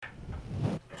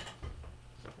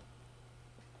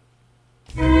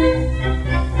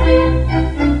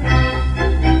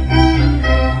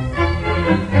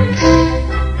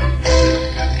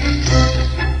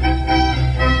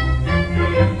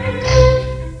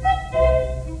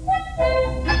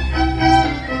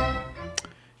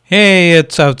Hey,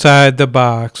 it's outside the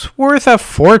box. Worth a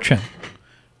fortune.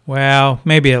 Well,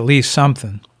 maybe at least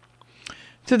something.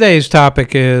 Today's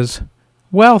topic is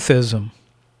wealthism.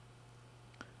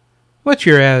 What's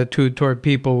your attitude toward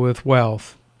people with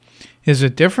wealth? Is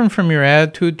it different from your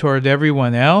attitude toward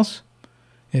everyone else?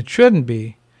 It shouldn't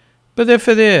be. But if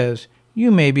it is,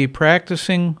 you may be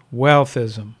practicing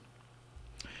wealthism.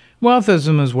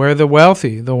 Wealthism is where the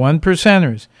wealthy, the one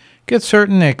percenters, get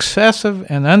certain excessive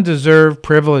and undeserved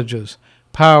privileges,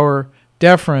 power,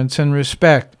 deference, and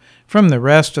respect from the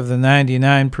rest of the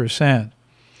 99%.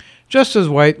 Just as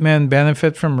white men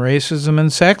benefit from racism and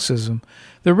sexism,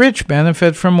 the rich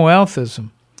benefit from wealthism.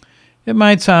 It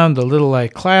might sound a little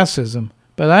like classism,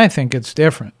 but I think it's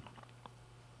different.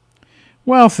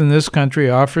 Wealth in this country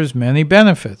offers many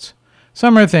benefits.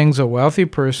 Some are things a wealthy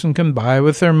person can buy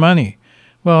with their money,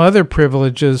 while other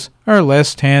privileges are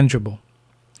less tangible.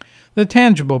 The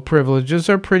tangible privileges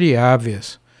are pretty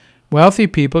obvious. Wealthy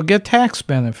people get tax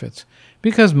benefits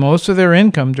because most of their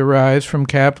income derives from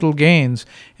capital gains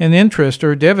and interest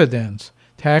or dividends,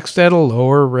 taxed at a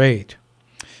lower rate.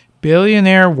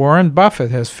 Billionaire Warren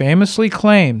Buffett has famously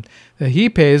claimed that he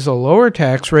pays a lower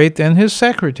tax rate than his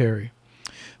secretary.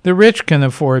 The rich can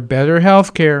afford better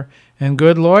health care and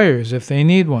good lawyers if they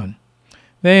need one.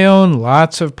 They own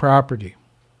lots of property.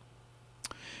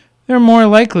 They're more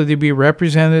likely to be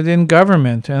represented in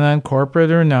government and on corporate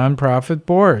or nonprofit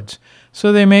boards,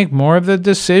 so they make more of the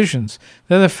decisions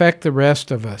that affect the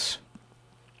rest of us.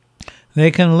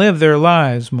 They can live their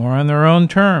lives more on their own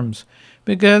terms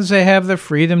because they have the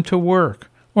freedom to work,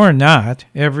 or not,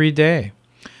 every day.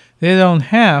 They don't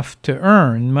have to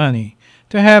earn money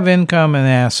to have income and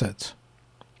assets.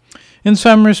 In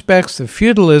some respects, the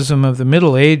feudalism of the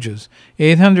Middle Ages,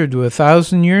 800 to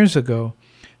 1,000 years ago,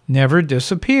 never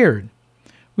disappeared.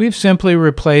 We've simply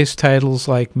replaced titles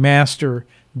like Master,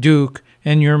 Duke,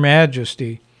 and Your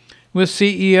Majesty with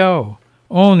CEO,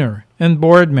 owner, and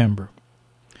board member.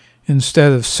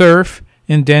 Instead of serf,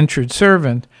 indentured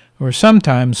servant, or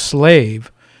sometimes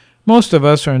slave, most of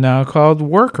us are now called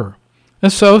worker,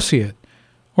 associate,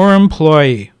 or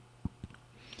employee.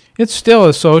 It's still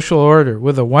a social order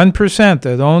with a 1%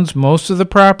 that owns most of the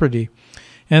property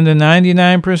and the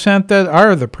 99% that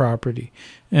are the property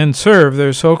and serve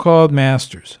their so-called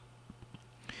masters.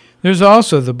 There's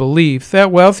also the belief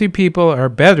that wealthy people are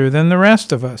better than the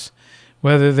rest of us,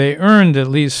 whether they earned at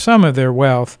least some of their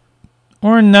wealth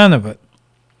or none of it.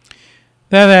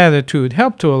 That attitude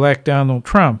helped to elect Donald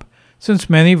Trump, since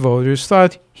many voters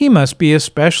thought he must be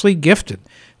especially gifted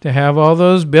to have all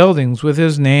those buildings with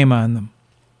his name on them.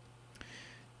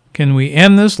 Can we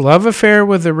end this love affair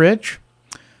with the rich?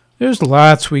 There's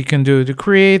lots we can do to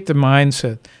create the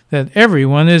mindset that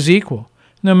everyone is equal,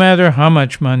 no matter how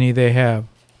much money they have.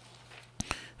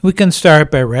 We can start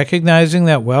by recognizing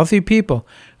that wealthy people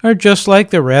are just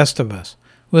like the rest of us,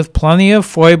 with plenty of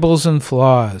foibles and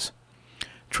flaws.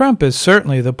 Trump is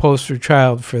certainly the poster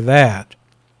child for that.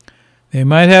 They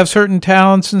might have certain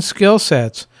talents and skill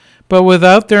sets, but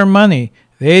without their money,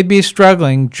 they'd be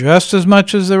struggling just as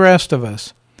much as the rest of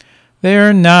us. They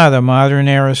are not a modern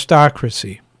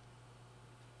aristocracy.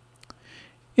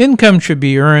 Income should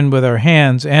be earned with our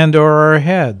hands and or our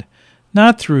head,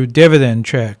 not through dividend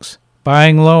checks,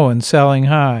 buying low and selling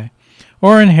high,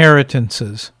 or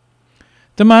inheritances.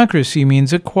 Democracy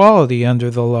means equality under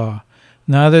the law,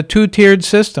 not a two-tiered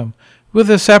system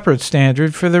with a separate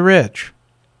standard for the rich.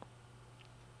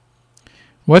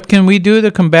 What can we do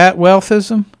to combat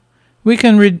wealthism? We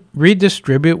can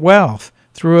redistribute wealth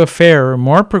through a fairer,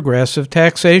 more progressive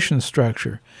taxation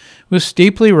structure, with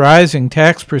steeply rising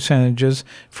tax percentages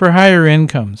for higher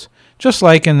incomes, just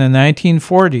like in the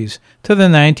 1940s to the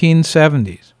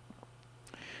 1970s.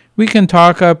 We can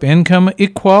talk up income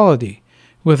equality,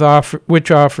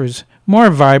 which offers more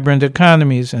vibrant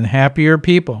economies and happier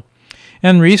people,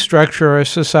 and restructure our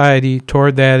society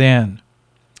toward that end.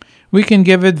 We can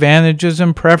give advantages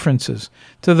and preferences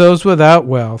to those without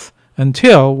wealth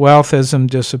until wealthism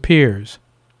disappears.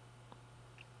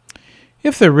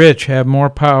 If the rich have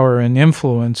more power and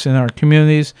influence in our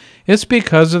communities, it's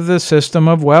because of the system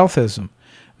of wealthism,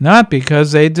 not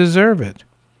because they deserve it.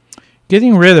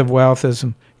 Getting rid of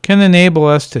wealthism can enable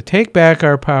us to take back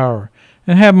our power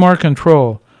and have more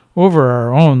control over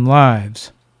our own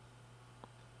lives.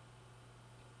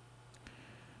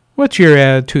 What's your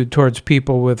attitude towards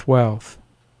people with wealth?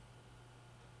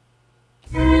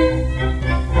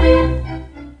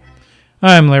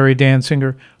 I'm Larry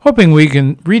Dansinger, hoping we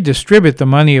can redistribute the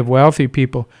money of wealthy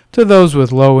people to those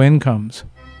with low incomes.